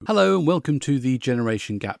Hello and welcome to the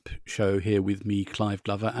Generation Gap show here with me, Clive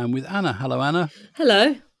Glover, and with Anna. Hello, Anna.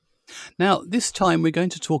 Hello. Now, this time we're going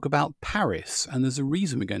to talk about Paris, and there's a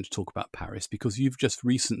reason we're going to talk about Paris, because you've just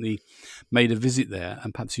recently made a visit there,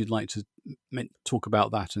 and perhaps you'd like to talk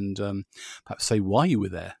about that and perhaps say why you were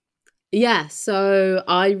there. Yeah, so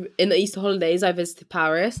in the Easter holidays, I visited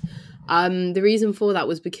Paris. The reason for that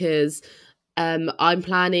was because I'm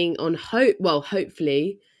planning on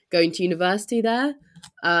hopefully going to university there.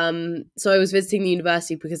 So I was visiting the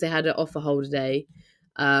university because they had an offer holder day.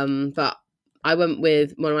 But I went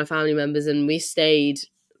with one of my family members and we stayed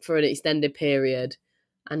for an extended period.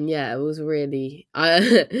 And yeah, it was really,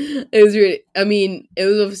 it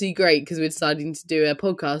was obviously great because we're deciding to do a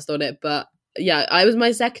podcast on it. But yeah, I was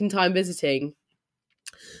my second time visiting.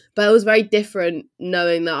 But it was very different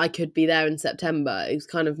knowing that I could be there in September. It was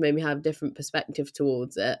kind of made me have a different perspective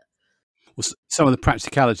towards it. Well, some of the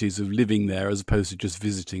practicalities of living there as opposed to just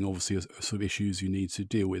visiting, obviously, are sort of issues you need to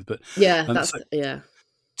deal with. But Yeah, yeah.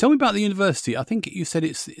 Tell me about the university. I think you said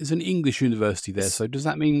it's an English university there. So does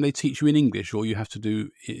that mean they teach you in English, or you have to do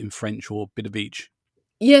it in French, or a bit of each?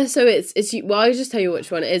 Yeah, so it's I'll just tell you which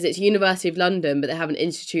one it is. It's University of London, but they have an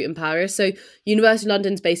institute in Paris. So University of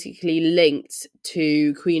London's basically linked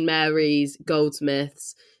to Queen Mary's,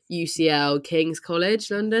 Goldsmiths, UCL, King's College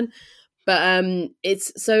London. But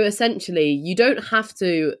it's so essentially you don't have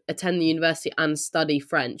to attend the university and study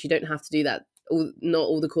French. You don't have to do that. Not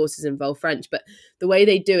all the courses involve French, but the way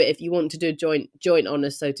they do it, if you want to do a joint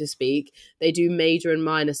honours, so to speak, they do major and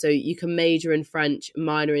minor. So you can major in French,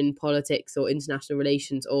 minor in politics or international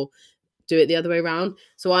relations, or do it the other way around.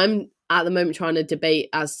 So I'm at the moment trying to debate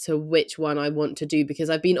as to which one I want to do because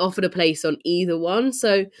I've been offered a place on either one.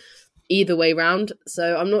 So either way round.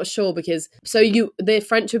 So I'm not sure because the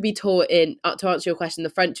French would be taught in to answer your question, the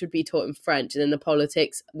French would be taught in French and then the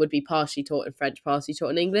politics would be partially taught in French, partially taught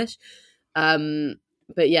in English.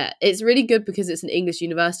 But yeah, it's really good because it's an English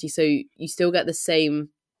university, so you still get the same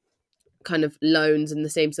kind of loans and the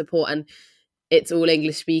same support, and it's all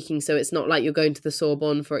English speaking, so it's not like you're going to the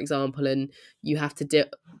Sorbonne, for example, and you have to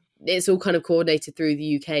it's all kind of coordinated through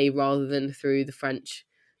the UK rather than through the French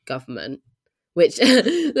government, which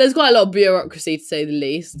there's quite a lot of bureaucracy to say the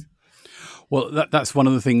least. Well, that's one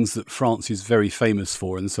of the things that France is very famous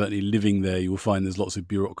for, and certainly living there, you will find there's lots of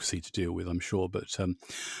bureaucracy to deal with, I'm sure. But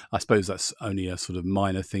I suppose that's only a sort of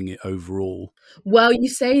minor thing overall. Well, you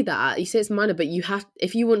say it's minor, but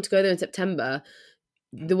if you want to go there in September,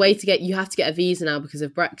 you have to get a visa now because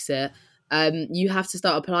of Brexit. You have to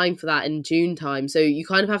start applying for that in June time. So you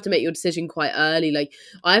kind of have to make your decision quite early. Like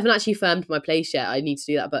I haven't actually firmed my place yet. I need to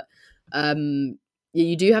do that, but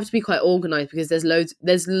you do have to be quite organised because there's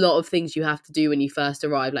a lot of things you have to do when you first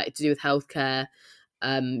arrive, like to do with healthcare,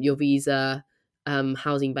 your visa,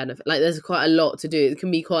 housing benefit. Like there's quite a lot to do. It can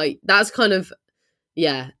be that's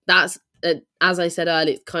as I said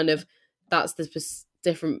earlier, it's kind of, that's the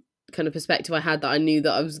different kind of perspective I had that I knew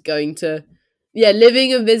that I was going to,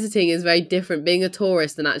 living and visiting is very different. Being a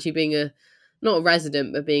tourist and actually being not a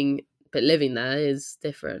resident, but living there is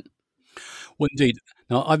different. Well, indeed.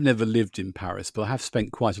 Now, I've never lived in Paris, but I have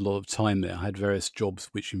spent quite a lot of time there. I had various jobs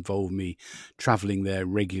which involved me travelling there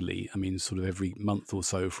regularly. I mean, sort of every month or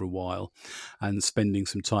so for a while and spending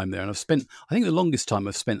some time there. And I think the longest time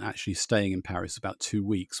I've spent actually staying in Paris, about 2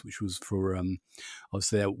 weeks, which was for, I was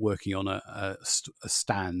there working on a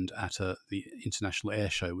stand at the International Air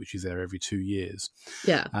Show, which is there every 2 years.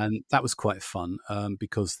 Yeah. And that was quite fun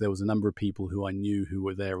because there was a number of people who I knew who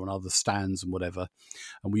were there on other stands and whatever.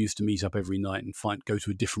 And we used to meet up every night and go to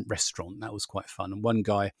a different restaurant. That was quite fun. And one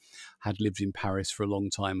guy had lived in Paris for a long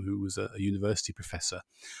time who was a university professor.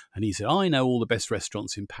 And he said, I know all the best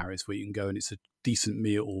restaurants in Paris where you can go and it's a decent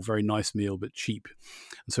meal or very nice meal, but cheap.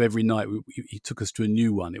 And so every night he took us to a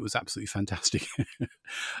new one. It was absolutely fantastic.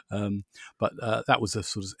 But that was a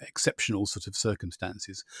sort of exceptional sort of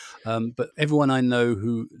circumstances. But everyone I know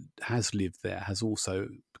who has lived there has also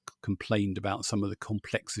complained about some of the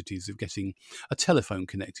complexities of getting a telephone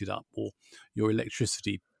connected up or your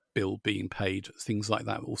electricity bill being paid, things like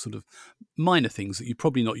that, all sort of minor things that you're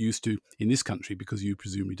probably not used to in this country because you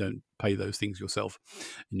presumably don't pay those things yourself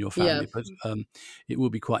in your family. Yeah. But it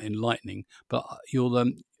will be quite enlightening. But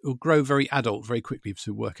you'll grow very adult very quickly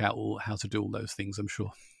to work out how to do all those things, I'm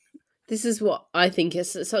sure. This is what I think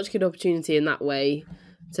is such a good opportunity in that way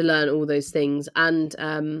to learn all those things. And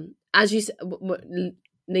as you said,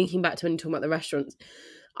 linking back to when you talk about the restaurants,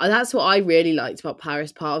 that's what I really liked about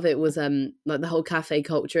Paris. Part of it was like the whole cafe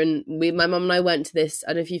culture, and my mum and I went to this.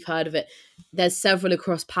 I don't know if you've heard of it. There's several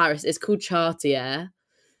across Paris. It's called Chartier,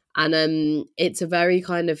 and it's a very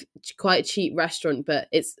kind of quite cheap restaurant, but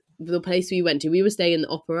it's the place we went to, we were staying in the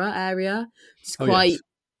opera area. It's Oh yes.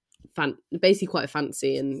 quite basically quite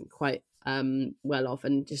fancy and quite well off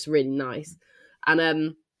and just really nice.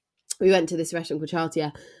 And we went to this restaurant called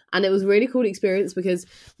Chartier, and it was a really cool experience because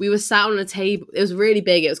we were sat on a table. It was really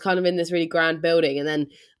big. It was kind of in this really grand building, and then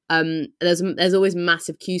there's always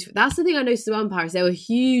massive queues. That's the thing I noticed about Paris. There were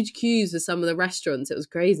huge queues for some of the restaurants. It was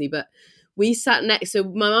crazy, but we sat next. So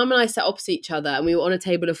my mum and I sat opposite each other, and we were on a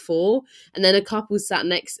table of 4, and then a couple sat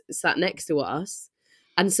next to us.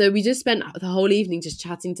 And so we just spent the whole evening just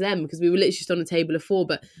chatting to them because we were literally just on a table of 4.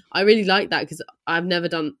 But I really like that because I've never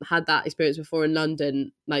had that experience before in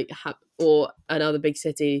London, or another big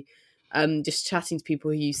city, just chatting to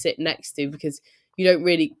people who you sit next to, because you don't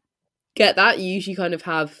really get that. You usually kind of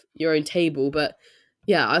have your own table. But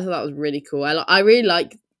yeah, I thought that was really cool. I really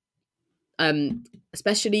like,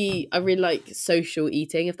 especially I really like social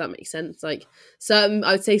eating, if that makes sense. Like I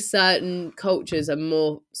would say certain cultures are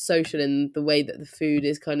more social in the way that the food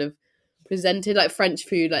is kind of presented, like French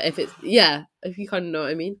food, like if you kind of know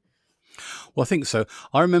what I mean. Well, I think so.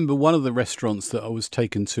 I remember one of the restaurants that I was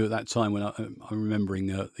taken to at that time when I'm remembering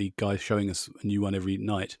the guy showing us a new one every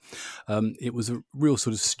night. It was a real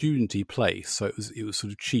sort of studenty place, so it was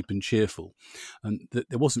sort of cheap and cheerful, and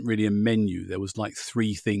there wasn't really a menu. There was like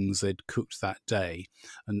 3 things they'd cooked that day,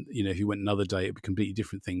 and if you went another day, it'd be completely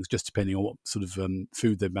different things, just depending on what sort of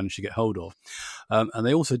food they'd managed to get hold of. And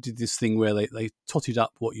they also did this thing where they totted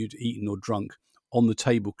up what you'd eaten or drunk on the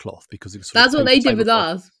tablecloth, because it was That's what they did with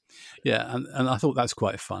us. Yeah, and I thought that's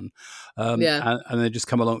quite fun. Yeah. And they just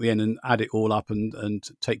come along at the end and add it all up and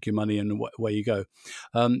take your money and away you go.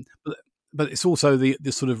 But it's also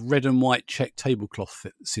the sort of red and white check tablecloth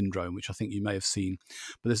syndrome, which I think you may have seen.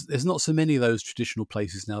 But there's not so many of those traditional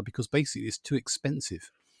places now because basically it's too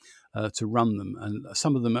expensive to run them, and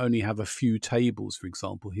some of them only have a few tables. For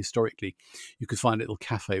example, historically, you could find a little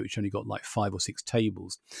cafe which only got like 5 or 6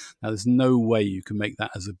 tables. Now, there's no way you can make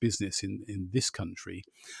that as a business in this country,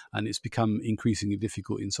 and it's become increasingly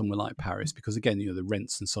difficult in somewhere like Paris because, again, the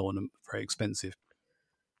rents and so on are very expensive.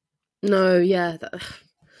 No, yeah,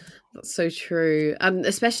 that's so true, and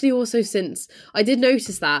especially also since I did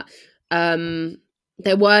notice that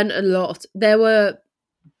there weren't a lot. There were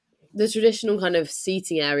the traditional kind of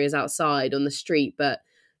seating areas outside on the street, but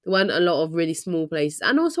there weren't a lot of really small places.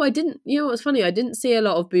 And also, I didn't, what's funny? I didn't see a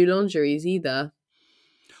lot of boulangeries either.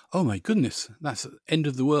 Oh my goodness, that's the end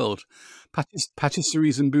of the world.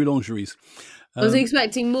 Patisseries and boulangeries. I was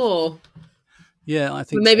expecting more. Yeah, I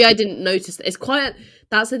think But maybe so. I didn't notice.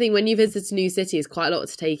 That's the thing, when you visit a new city, it's quite a lot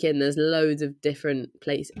to take in. There's loads of different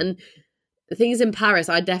places. And the thing is, in Paris,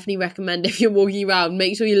 I definitely recommend, if you're walking around,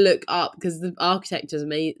 make sure you look up, because the architecture is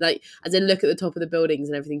amazing. Like, as in, look at the top of the buildings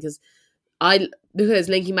and everything. Because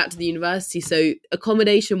linking back to the university, so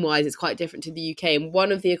accommodation wise, it's quite different to the UK. And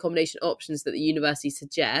one of the accommodation options that the university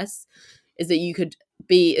suggests is that you could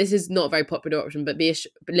this is not a very popular option, but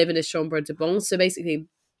live in a chambre de bon. So basically,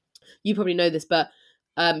 you probably know this, but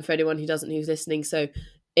for anyone who doesn't, who's listening, so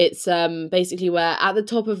it's basically where at the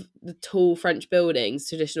top of the tall French buildings,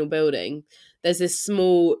 traditional building, there's this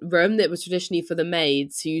small room that was traditionally for the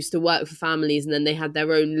maids who used to work for families, and then they had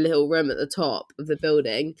their own little room at the top of the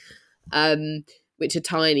building, which are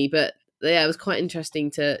tiny. But yeah, it was quite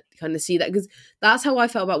interesting to kind of see that, because that's how I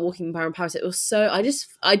felt about walking around Paris. It was so, I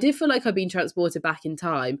did feel like I'd been transported back in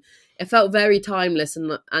time. It felt very timeless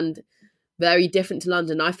and very different to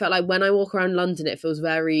London. I felt like when I walk around London, it feels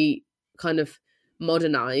very kind of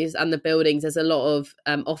modernized, and the buildings, there's a lot of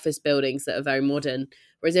office buildings that are very modern,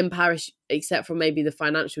 whereas in Paris, except for maybe the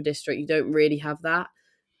financial district, you don't really have that.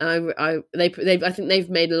 And I think they've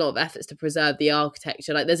made a lot of efforts to preserve the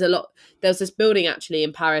architecture. Like there's this building actually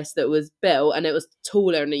in Paris that was built, and it was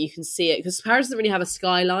taller, and you can see it because Paris doesn't really have a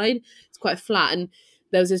skyline. It's quite flat, and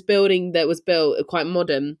there was this building that was built quite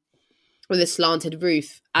modern with a slanted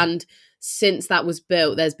roof. And since that was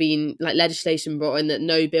built, there's been like legislation brought in that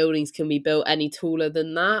no buildings can be built any taller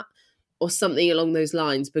than that, or something along those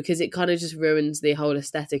lines, because it kind of just ruins the whole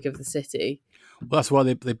aesthetic of the city. Well, that's why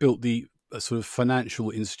they built the sort of financial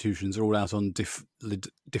institutions are all out on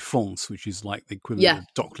Défense, which is like the equivalent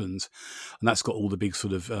of Docklands, and that's got all the big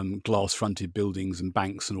sort of glass-fronted buildings and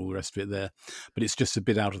banks and all the rest of it there. But it's just a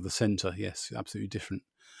bit out of the centre. Yes, absolutely different.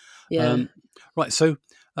 Yeah. Right. So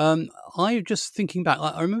I just thinking back,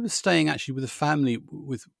 I remember staying actually with a family,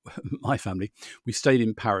 with my family. We stayed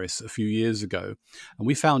in Paris a few years ago, and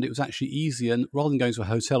we found it was actually easier. And rather than going to a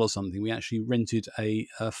hotel or something, we actually rented a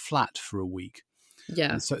flat for a week.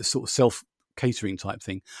 Yeah. And so it's sort of catering type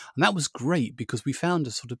thing. And that was great because we found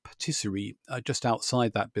a sort of patisserie just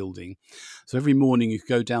outside that building. So every morning you could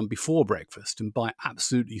go down before breakfast and buy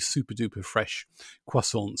absolutely super duper fresh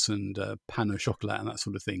croissants and pain au chocolat and that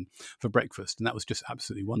sort of thing for breakfast. And that was just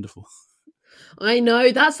absolutely wonderful. I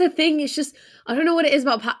know, that's the thing. It's just, I don't know what it is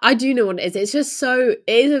about I do know what it is. It's just so, it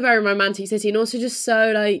is a very romantic city, and also just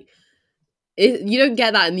so like, you don't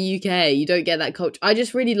get that in the UK. You don't get that culture. I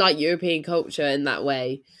just really like European culture in that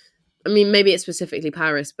way. I mean, maybe it's specifically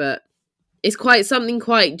Paris, but it's quite something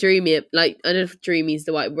quite dreamy. Like, I don't know if dreamy is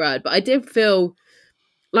the right word, but I did feel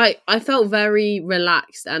like I felt very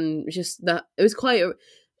relaxed, and just that it was quite.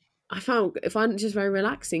 I found just very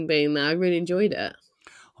relaxing being there. I really enjoyed it.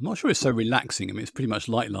 I'm not sure it's so relaxing. I mean, it's pretty much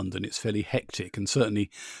like London. It's fairly hectic and certainly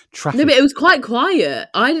No, traffic. but it was quite quiet.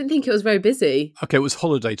 I didn't think it was very busy. Okay, it was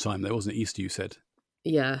holiday time though, wasn't it? Easter, you said.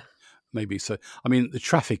 Yeah. Maybe so. I mean, the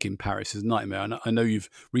traffic in Paris is a nightmare. I know you've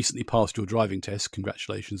recently passed your driving test.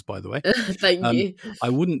 Congratulations, by the way. Thank you. I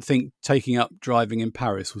wouldn't think taking up driving in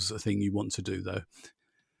Paris was a thing you want to do, though.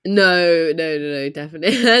 No, definitely,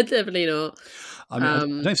 definitely not. I mean, I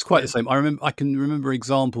don't think it's quite the same. I can remember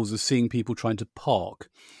examples of seeing people trying to park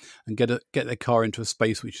and get their car into a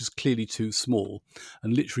space which is clearly too small,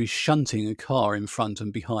 and literally shunting a car in front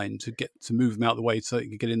and behind to move them out of the way so they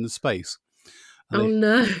could get in the space.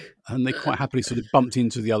 No! And they quite happily sort of bumped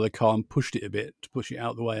into the other car and pushed it a bit to push it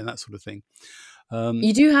out of the way and that sort of thing.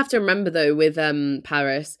 You do have to remember though with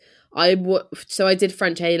Paris. I did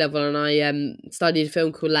French A level, and I studied a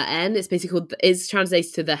film called La Haine. It's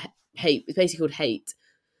translated to the hate. It's basically called Hate.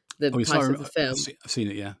 The title of the film. I've seen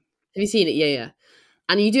it. Yeah. Have you seen it? Yeah.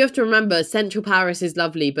 And you do have to remember, central Paris is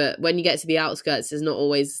lovely, but when you get to the outskirts, it's not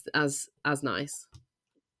always as nice.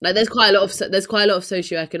 Like there's quite a lot of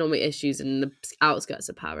socioeconomic issues in the outskirts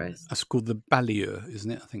of Paris. That's called the banlieue, isn't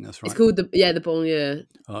it? I think that's right. It's called the banlieue.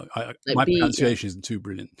 My pronunciation isn't too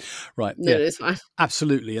brilliant. Right. No, it's fine.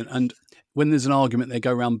 Absolutely. And when there's an argument, they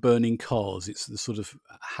go around burning cars. It's the sort of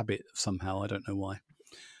habit somehow. I don't know why.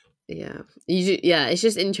 Yeah. It's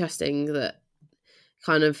just interesting that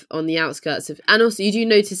kind of on the outskirts of, and also you do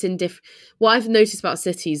notice what I've noticed about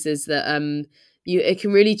cities is that it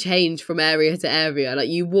can really change from area to area. Like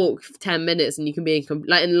you walk 10 minutes and you can be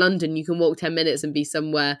like in London, you can walk 10 minutes and be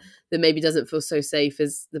somewhere that maybe doesn't feel so safe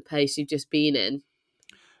as the place you've just been in.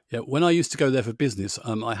 Yeah, when I used to go there for business,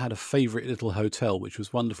 I had a favourite little hotel, which was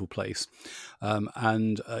a wonderful place,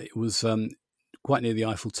 and it was quite near the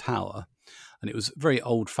Eiffel Tower. And it was a very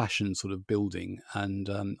old-fashioned sort of building, and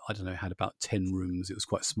I don't know, had about 10 rooms. It was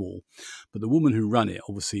quite small. But the woman who ran it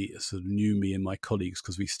obviously sort of knew me and my colleagues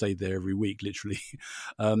because we stayed there every week, literally.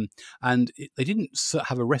 They didn't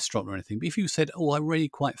have a restaurant or anything. But if you said, oh, I really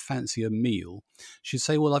quite fancy a meal, she'd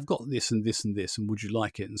say, well, I've got this and this and this, and would you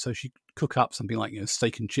like it? And so she'd cook up something like,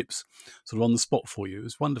 steak and chips sort of on the spot for you. It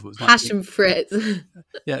was wonderful. It was passion fruit.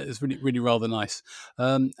 Yeah, it was really, really rather nice.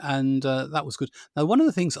 That was good. Now, one of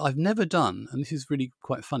the things I've never done, and this is really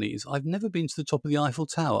quite funny, is I've never been to the top of the Eiffel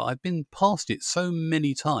Tower. I've been past it so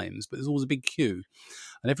many times, but there's always a big queue.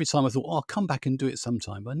 And every time I thought, I'll come back and do it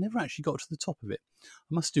sometime, but I never actually got to the top of it. I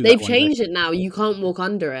must do that. They've changed it now. You can't walk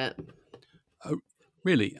under it. Oh,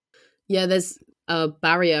 really? Yeah, there's a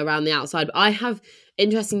barrier around the outside. But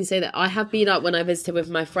interesting to say that I have been up when I visited with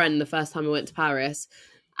my friend the first time I went to Paris.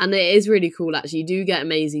 And it is really cool, actually. You do get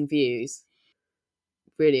amazing views.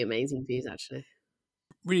 Really amazing views, actually.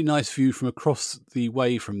 Really nice view from across the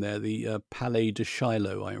way from there, the Palais de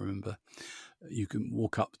Shiloh, I remember. You can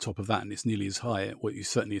walk up the top of that and it's nearly as high. Well,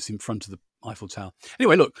 certainly it's in front of the Eiffel Tower.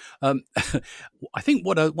 Anyway, look, I think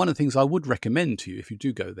one of the things I would recommend to you if you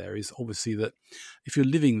do go there is obviously that if you're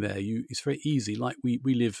living there, it's very easy. Like we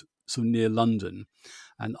live sort of near London,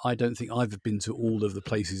 and I don't think I've been to all of the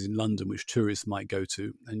places in London which tourists might go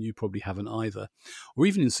to, and you probably haven't either. Or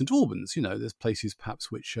even in St Albans, there's places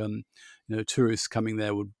perhaps which tourists coming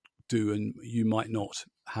there would do, and you might not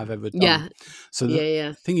have ever done. Yeah. So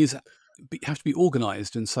the thing is, you have to be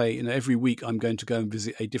organised and say, every week I'm going to go and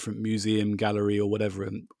visit a different museum, gallery, or whatever,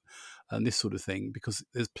 and this sort of thing, because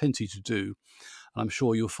there's plenty to do. And I'm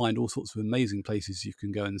sure you'll find all sorts of amazing places you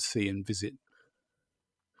can go and see and visit.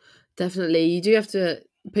 Definitely. You do have to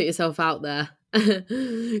put yourself out there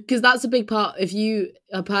because that's a big part. If you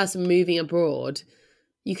are a person moving abroad,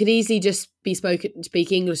 you could easily just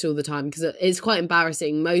speak English all the time because it's quite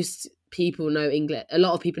embarrassing. Most people know English. A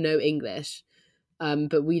lot of people know English.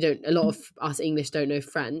 But we don't. A lot of us English don't know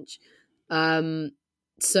French.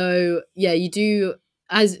 So you do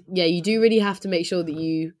really have to make sure that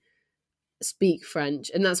you speak French,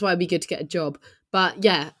 and that's why it'd be good to get a job. But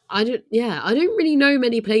I don't really know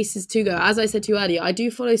many places to go. As I said to you earlier, I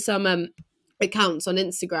do follow some accounts on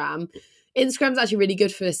Instagram Instagram's actually really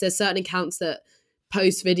good for this. There's certain accounts that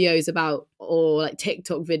post videos about, or like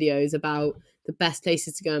TikTok videos about the best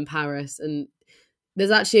places to go in Paris. And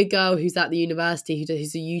there's actually a girl who's at the university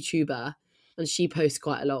who's a YouTuber, and she posts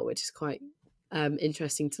quite a lot, which is quite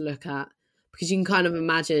interesting to look at because you can kind of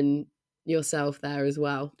imagine yourself there as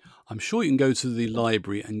well. I'm sure you can go to the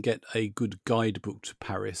library and get a good guidebook to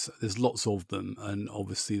Paris. There's lots of them, and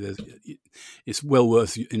obviously it's well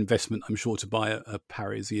worth investment, I'm sure, to buy a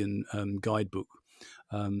Parisian guidebook.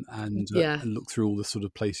 And look through all the sort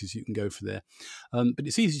of places you can go for there. But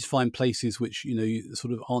it's easy to find places which, you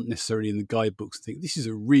sort of aren't necessarily in the guidebooks and think, this is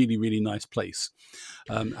a really, really nice place.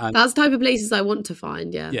 And that's the type of places I want to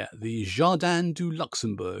find, yeah. Yeah, the Jardin du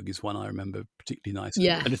Luxembourg is one I remember particularly nice.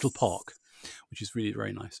 Yes. A little park, which is really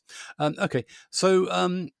very nice. Okay,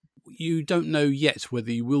 so you don't know yet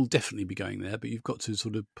whether you will definitely be going there, but you've got to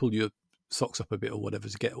sort of pull your socks up a bit or whatever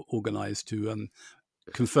to get organised to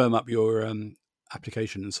confirm up your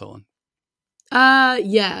application and so on.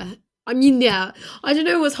 Yeah. I mean, yeah. I don't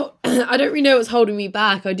know I don't really know what's holding me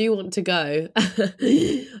back. I do want to go.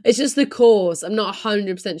 It's just the course. I'm not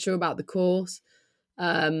 100% sure about the course.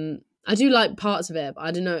 I do like parts of it, but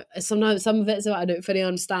I don't know. Sometimes some of it's I don't fully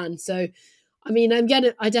understand. So, I mean, I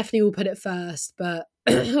definitely will put it first, but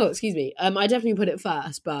oh, excuse me. I definitely put it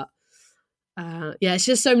first, but yeah, it's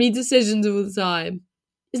just so many decisions all the time.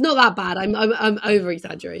 It's not that bad. I'm over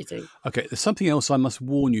exaggerating. Okay, there's something else I must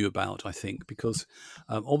warn you about, I think, because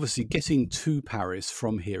obviously getting to Paris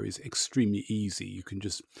from here is extremely easy. You can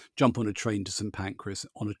just jump on a train to St Pancras,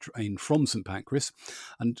 on a train from St Pancras,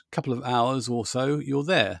 and a couple of hours or so, you're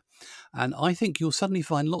there. And I think you'll suddenly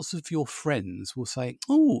find lots of your friends will say,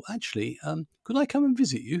 oh, actually, could I come and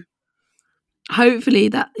visit you? Hopefully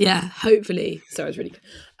hopefully. Sorry, it's really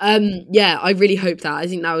yeah, I really hope that. I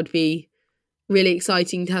think that would be really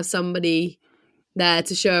exciting to have somebody there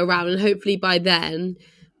to show around, and hopefully by then,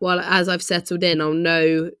 as I've settled in, I'll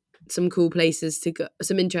know some cool places to go,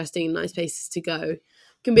 some interesting, nice places to go.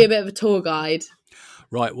 Can be a bit of a tour guide.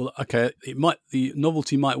 Right. Well, okay. The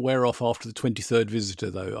novelty might wear off after the 23rd visitor,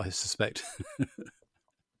 though, I suspect.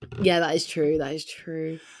 Yeah, that is true. That is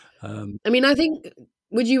true. I mean, I think.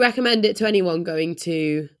 Would you recommend it to anyone going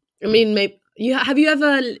to? I mean, maybe. Have you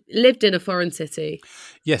ever lived in a foreign city?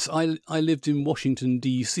 Yes, I lived in Washington,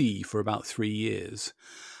 D.C. for about 3 years.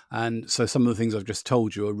 And so some of the things I've just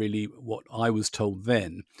told you are really what I was told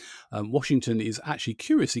then. Washington is actually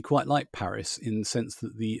curiously quite like Paris in the sense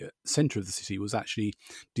that the centre of the city was actually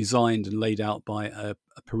designed and laid out by a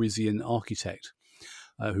Parisian architect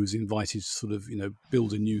who's invited to sort of,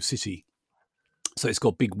 build a new city. So it's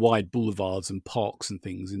got big wide boulevards and parks and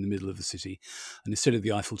things in the middle of the city. And instead of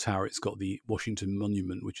the Eiffel Tower, it's got the Washington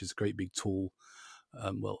Monument, which is a great big tall,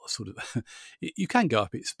 sort of, you can go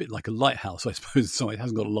up. It's a bit like a lighthouse, I suppose. So it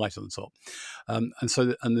hasn't got a light on the top.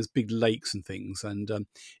 And there's big lakes and things. And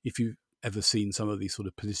if you've ever seen some of these sort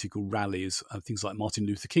of political rallies, things like Martin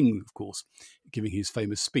Luther King, of course, giving his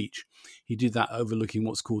famous speech, he did that overlooking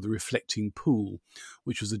what's called the reflecting pool,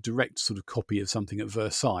 which was a direct sort of copy of something at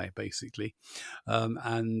Versailles, basically.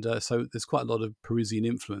 So there's quite a lot of Parisian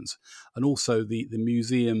influence. And also the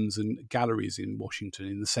museums and galleries in Washington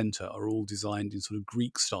in the centre are all designed in sort of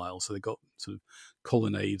Greek style. So they've got sort of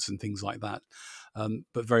colonnades and things like that,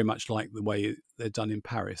 but very much like the way they're done in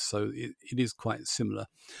Paris. So it is quite similar.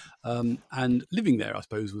 And living there, I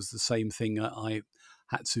suppose, was the same thing. I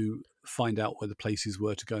had to find out where the places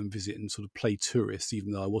were to go and visit and sort of play tourist,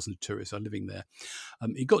 even though I wasn't a tourist. I was living there.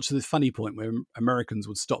 It got to the funny point where Americans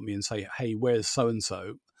would stop me and say, hey, where's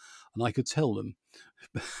so-and-so? And I could tell them.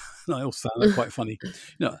 I also sound quite funny.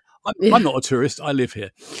 I'm not a tourist. I live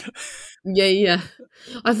here. Yeah.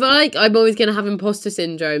 I feel like I'm always going to have imposter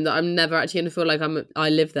syndrome, that I'm never actually going to feel like I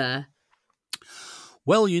live there.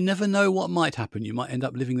 Well, you never know what might happen. You might end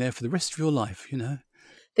up living there for the rest of your life,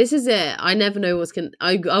 This is it. I never know what's going to...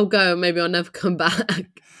 I'll go and maybe I'll never come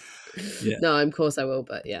back. Yeah. No, of course I will,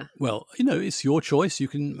 but yeah. Well, it's your choice. You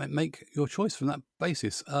can make your choice from that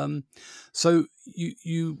basis. So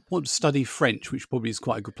you want to study French, which probably is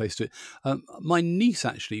quite a good place to... my niece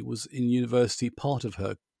actually was in university, part of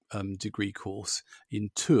her degree course in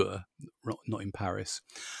Tours, not in Paris.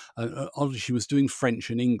 She was doing French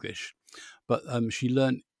and English, but she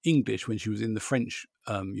learned English when she was in the French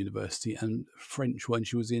university and French when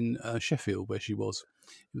she was in Sheffield, where she was.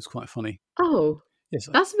 It was quite funny. Oh, yes,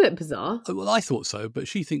 that's a bit bizarre. Well, I thought so, but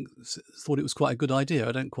she thought it was quite a good idea.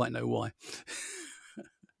 I don't quite know why.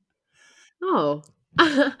 Oh,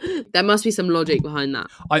 there must be some logic behind that.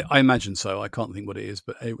 I imagine so. I can't think what it is,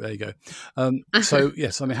 but there you go. So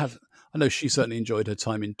yes, I I know she certainly enjoyed her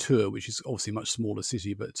time in Tours, which is obviously a much smaller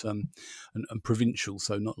city, but and provincial,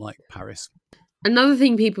 so not like Paris. Another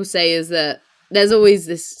thing people say is that there's always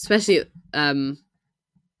this, especially in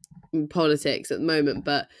politics at the moment,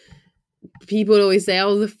 but people always say,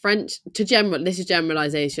 "Oh, the French." This is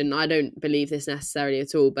generalization. I don't believe this necessarily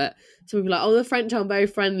at all, but some people are like, "Oh, the French aren't very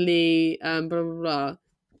friendly," blah blah blah.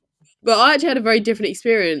 But I actually had a very different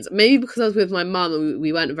experience. Maybe because I was with my mum and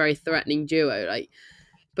we weren't a very threatening duo.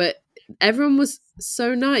 But everyone was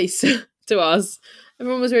so nice to us.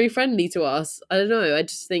 Everyone was very friendly to us. I don't know. I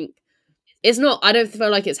just think it's not. I don't feel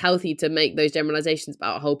like it's healthy to make those generalizations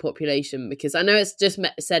about a whole population, because I know it's just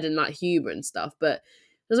said in like humor and stuff, but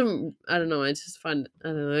it doesn't. I don't know. I just find. I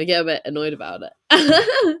don't know. I get a bit annoyed about it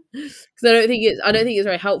because I don't think it's. I don't think it's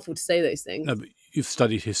very helpful to say those things. No, but you've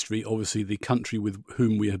studied history. Obviously, the country with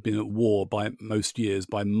whom we have been at war by most years,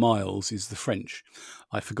 by miles, is the French.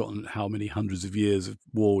 I've forgotten how many hundreds of years of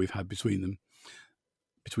war we've had between them,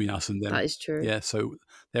 between us and them. That is true. Yeah, so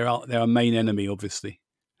they're our main enemy, obviously.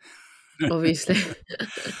 Obviously.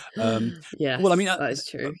 Yes, Well, I mean, that is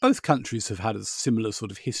true. both countries have had a similar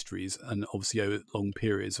sort of histories, and obviously over long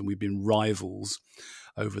periods, and we've been rivals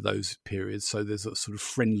over those periods. So there's a sort of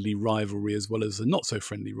friendly rivalry as well as a not so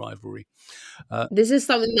friendly rivalry. This is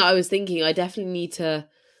something that I was thinking. I definitely need to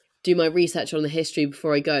do my research on the history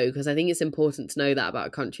before I go, because I think it's important to know that about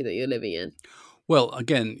a country that you're living in. Well,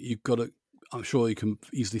 again, you've got to. I'm sure you can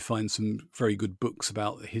easily find some very good books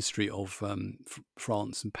about the history of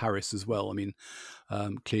France and Paris as well. I mean,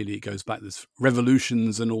 clearly it goes back. There's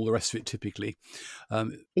revolutions and all the rest of it. Typically,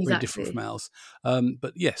 very different from ours.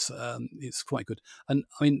 But yes, it's quite good. And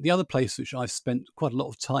I mean, the other place which I've spent quite a lot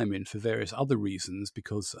of time in for various other reasons,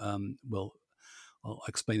 because well, I'll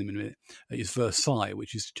explain them in a minute, is Versailles,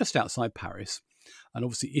 which is just outside Paris. And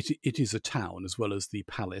obviously it is a town as well as the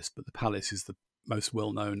palace, but the palace is the most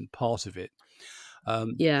well-known part of it.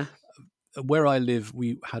 Yeah. Where I live,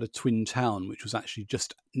 we had a twin town, which was actually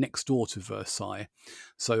just next door to Versailles.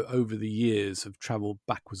 So over the years, I've travelled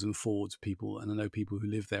backwards and forwards, people, and I know people who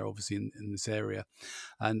live there, obviously, in this area.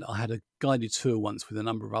 And I had a guided tour once with a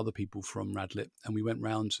number of other people from Radlett, and we went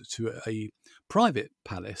round to a private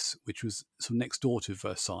palace, which was sort of next door to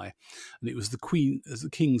Versailles. And it was the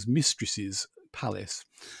King's mistress's palace.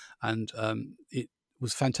 And it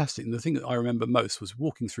was fantastic. And the thing that I remember most was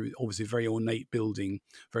walking through, obviously, a very ornate building,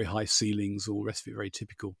 very high ceilings, all the rest of it, very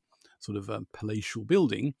typical sort of palatial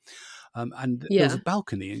building. And there was a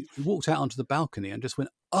balcony, and we walked out onto the balcony and just went,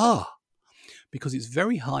 because it's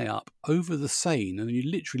very high up over the Seine. And you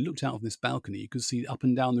literally looked out on this balcony, you could see up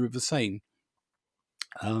and down the River Seine.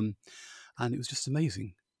 And it was just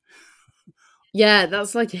amazing. Yeah,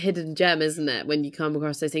 that's like a hidden gem, isn't it? When you come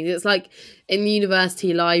across those things. It's like in the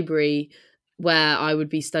university library where I would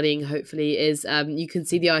be studying, hopefully, is you can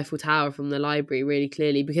see the Eiffel Tower from the library really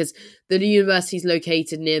clearly, because the university is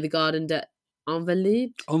located near the Garden des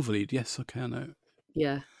Invalides. Invalides, yes, okay, I know.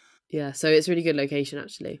 Yeah, so it's a really good location,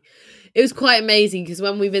 actually. It was quite amazing, because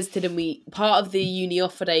when we visited, and part of the uni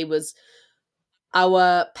offer day was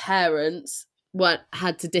our parents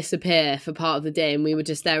had to disappear for part of the day, and we were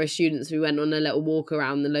just there as students. We went on a little walk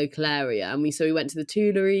around the local area, and we went to the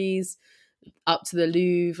Tuileries, up to the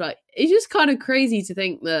Louvre. Like, it's just kind of crazy to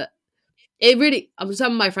think that it really.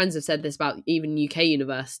 Some of my friends have said this about even UK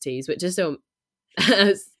universities, which are still.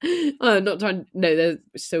 I'm not trying. No, they're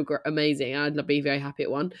still amazing. I'd be very happy at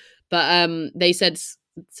one, but they've said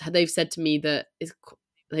to me that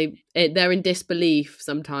they're in disbelief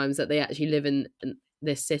sometimes that they actually live in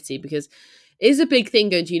this city, because it's a big thing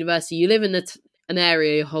going to university. You live in an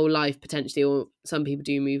area your whole life potentially, or some people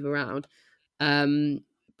do move around.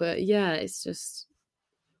 But yeah, it's just,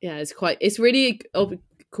 it's really a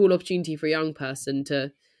cool opportunity for a young person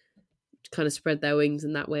to kind of spread their wings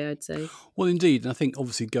in that way, I'd say. Well, indeed. And I think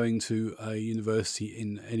obviously going to a university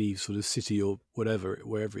in any sort of city or whatever,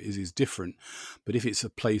 wherever it is different. But if it's a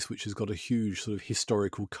place which has got a huge sort of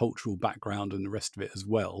historical, cultural background and the rest of it as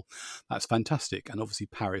well, that's fantastic. And obviously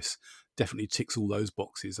Paris definitely ticks all those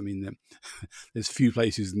boxes. I mean, there's few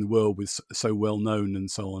places in the world with so well known and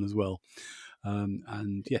so on as well.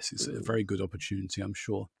 And yes, it's a very good opportunity, I'm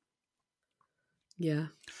sure. Yeah.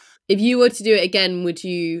 If you were to do it again, did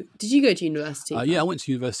you go to university? Yeah, I went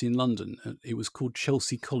to university in London. It was called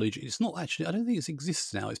Chelsea College. It's not actually, I don't think it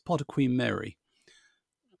exists now. It's part of Queen Mary.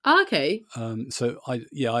 Okay. So I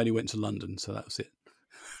only went to London, so that was it.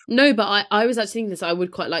 No, but I was actually thinking this. I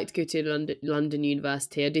would quite like to go to London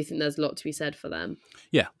University. I do think there's a lot to be said for them.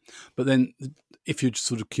 Yeah, but then if you're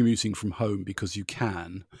sort of commuting from home because you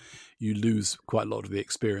lose quite a lot of the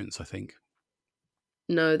experience, I think.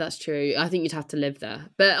 No, that's true. I think you'd have to live there.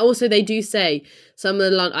 But also, they do say some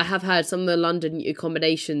of the I have heard some of the London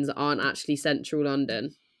accommodations aren't actually central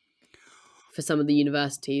London for some of the Well,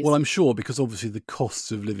 universities. I'm sure, because obviously the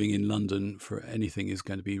costs of living in London for anything is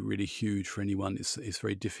going to be really huge for anyone. It's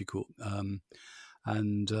very difficult.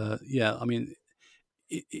 And yeah, I mean,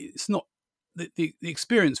 it's not the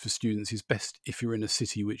experience for students is best if you're in a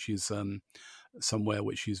city which is somewhere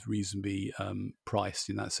which is reasonably priced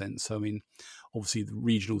in that sense. So I mean, obviously the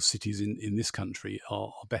regional cities in this country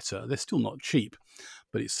are better. They're still not cheap,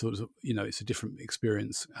 but it's sort of, it's a different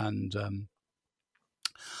experience. And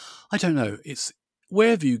I don't know, it's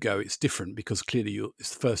wherever you go, it's different, because clearly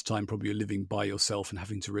it's the first time probably you're living by yourself and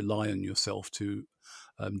having to rely on yourself to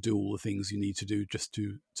do all the things you need to do just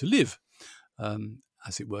to live.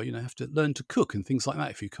 As it were, have to learn to cook and things like that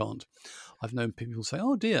if you can't. I've known people say,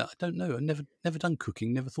 "Oh dear, I don't know, I never done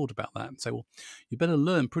cooking, never thought about that." And say, "Well, you better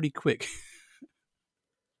learn pretty quick."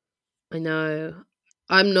 I know.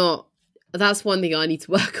 I'm not. That's one thing I need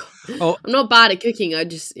to work on. Oh, I'm not bad at cooking. I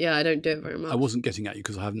just, I don't do it very I much. wasn't getting at you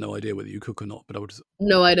because I have no idea whether you cook or not, but I would.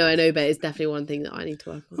 No, I know, but it's definitely one thing that I need to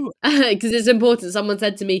work on Oh, because it's important. Someone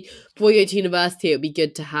said to me, before you go to university, it would be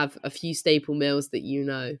good to have a few staple meals that you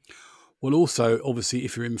know. well, also, obviously,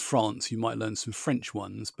 if you're in France, you might learn some French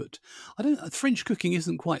ones, but I don't. French cooking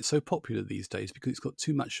isn't quite so popular these days because it's got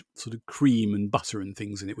too much sort of cream and butter and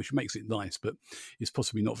things in it, which makes it nice, but it's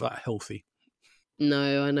possibly not that healthy.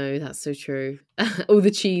 No, I know, that's so true. All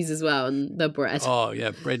the cheese as well and the bread. Oh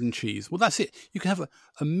yeah, bread and cheese. Well, that's it. You can have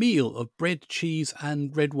a meal of bread, cheese,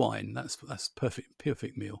 and red wine. That's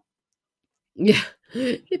perfect meal. Yeah,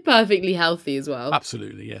 perfectly healthy as well.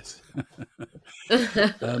 Absolutely, yes.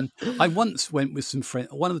 I once went with some friends.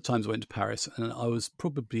 One of the times I went to Paris, and I was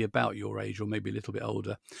probably about your age or maybe a little bit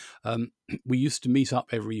older. We used to meet up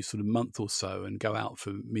every sort of month or so and go out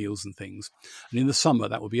for meals and things. And in the summer,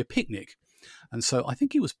 that would be a picnic. And so I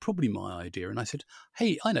think it was probably my idea. And I said,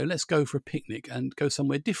 "Hey, I know, let's go for a picnic and go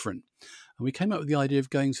somewhere different." And we came up with the idea of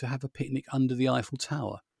going to have a picnic under the Eiffel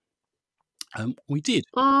Tower. We did.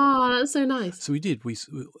 Oh, that's so nice. So we did. We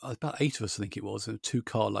about 8 of us, I think it was, and 2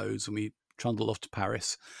 car loads, and we trundled off to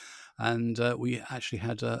Paris, and we actually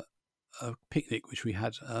had a picnic, which we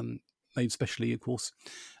had made specially, of course,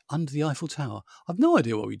 under the Eiffel Tower. I've no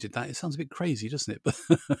idea why we did that. It sounds a bit crazy, doesn't it? But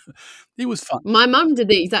it was fun. My mum did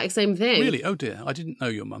the exact same thing. Really? Oh dear, I didn't know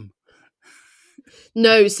your mum.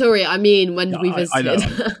 No, sorry, I mean when Yeah, we I know.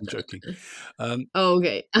 visited. I'm joking. Oh,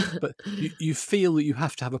 okay. But you feel that you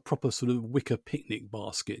have to have a proper sort of wicker picnic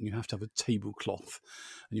basket, and you have to have a tablecloth,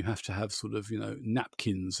 and you have to have sort of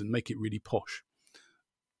napkins and make it really posh.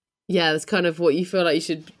 Yeah, that's kind of what you feel like you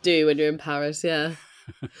should do when you're in Paris. Yeah.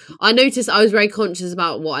 I noticed I was very conscious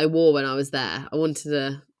about what I wore when I was there. I wanted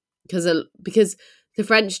to, because the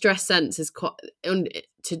French dress sense is quite,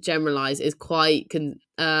 to generalize, is quite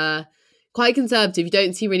conservative. You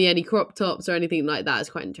don't see really any crop tops or anything like that. It's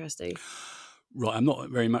quite interesting. Right, I'm not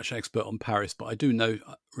very much expert on Paris, but I do know.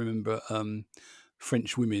 Remember,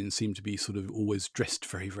 French women seem to be sort of always dressed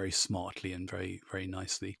very, very smartly and very, very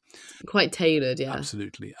nicely. Quite tailored, yeah.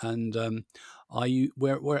 Absolutely. And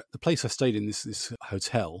where the place I stayed in, this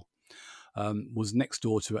hotel, was next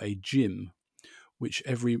door to a gym, which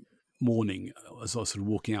every morning, as I was sort of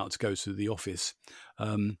walking out to go to the office,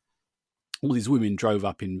 all these women drove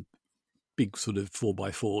up in big sort of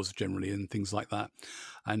 4x4s generally and things like that,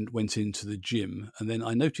 and went into the gym. And then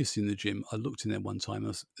I noticed in the gym, I looked in there one time,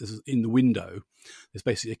 as in the window, there's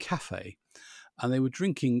basically a cafe, and they were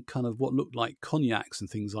drinking kind of what looked like cognacs and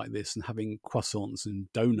things like this, and having croissants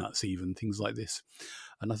and donuts, even things like this.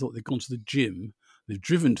 And I thought, they've gone to the gym, they've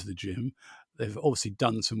driven to the gym, they've obviously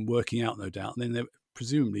done some working out, no doubt, and then they've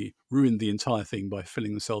presumably ruined the entire thing by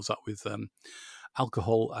filling themselves up with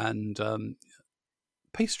alcohol and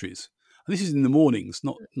pastries. And this is in the mornings,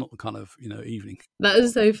 not kind of evening. That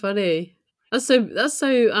is so funny. That's so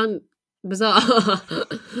bizarre.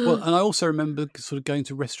 Well, and I also remember sort of going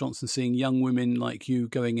to restaurants and seeing young women like you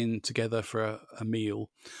going in together for a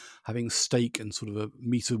meal, having steak and sort of a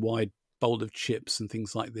metre wide bowl of chips and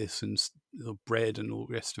things like this, and bread and all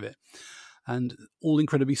the rest of it, and all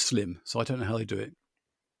incredibly slim. So I don't know how they do it.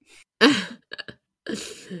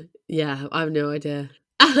 Yeah, I have no idea.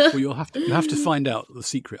 Well, you have to find out the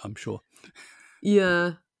secret, I'm sure.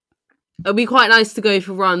 Yeah. It'd be quite nice to go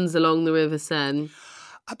for runs along the River Seine.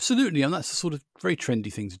 Absolutely, and that's a sort of very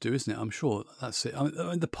trendy thing to do, isn't it? I'm sure that's it. I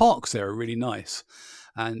mean, the parks there are really nice,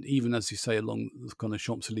 and even as you say, along the kind of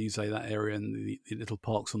Champs Elysees, that area, and the little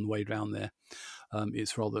parks on the way down there,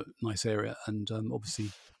 it's a rather nice area, and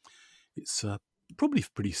obviously it's probably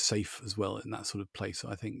pretty safe as well in that sort of place.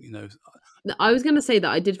 I think I was going to say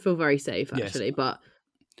that I did feel very safe yes, actually, but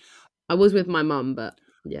I was with my mum, but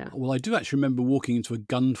yeah. Well, I do actually remember walking into a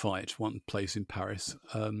gunfight one place in Paris.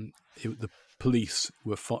 The police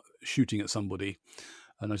were shooting at somebody,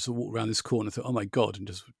 and I just walked around this corner and thought, oh my God, and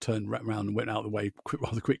just turned around and went out of the way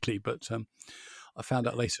rather quickly. But I found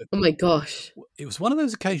out later. Oh my gosh. It was one of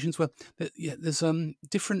those occasions where there's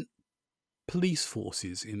different police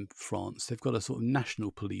forces in France. They've got a sort of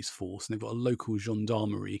national police force, and they've got a local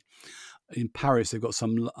gendarmerie. In Paris, they've got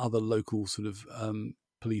some other local sort of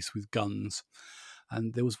police with guns.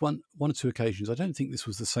 And there was one or two occasions, I don't think this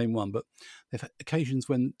was the same one, but they've had occasions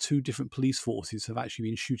when two different police forces have actually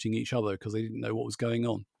been shooting each other because they didn't know what was going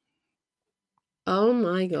on. Oh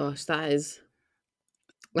my gosh, that's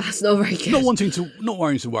not very good. Not wanting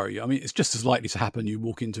to worry you. I mean, it's just as likely to happen. You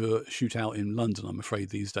walk into a shootout in London, I'm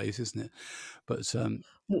afraid, these days, isn't it? But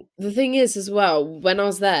The thing is, as well, when I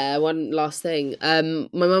was there, one last thing, my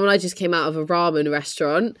mum and I just came out of a ramen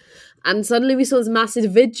restaurant, and suddenly we saw this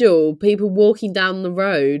massive vigil, people walking down the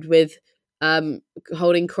road with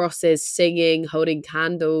holding crosses, singing, holding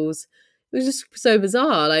candles. It was just so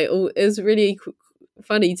bizarre. Like, it was really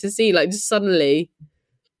funny to see, like, just suddenly,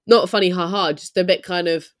 not funny, haha, just a bit kind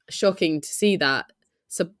of shocking to see that.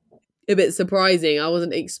 So, a bit surprising. I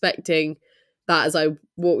wasn't expecting that as I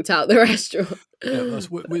walked out the restaurant. Yeah,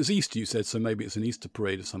 it was Easter, you said, so maybe it's an Easter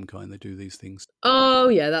parade of some kind. They do these things. Oh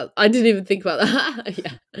yeah, that I didn't even think about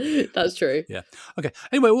that. Yeah, that's true. Yeah. Okay.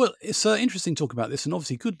 Anyway, well, it's interesting to talk about this, and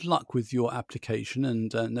obviously, good luck with your application.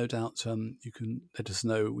 And no doubt, you can let us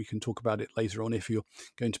know. We can talk about it later on if you're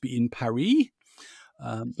going to be in Paris.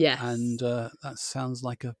 Yes. And that sounds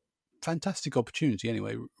like a fantastic opportunity.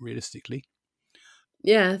 Anyway, realistically.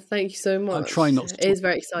 Yeah, thank you so much. I'm trying not It is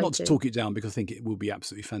very exciting. Not to talk it down, because I think it will be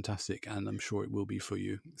absolutely fantastic, and I'm sure it will be for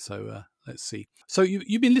you. So let's see. So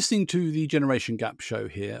you've been listening to the Generation Gap show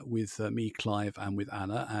here with me, Clive, and with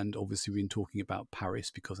Anna, and obviously we've been talking about Paris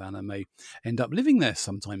because Anna may end up living there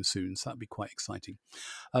sometime soon, so that'd be quite exciting.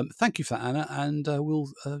 Thank you for that, Anna, and we'll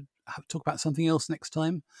talk about something else next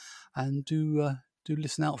time, and do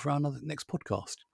listen out for our next podcast.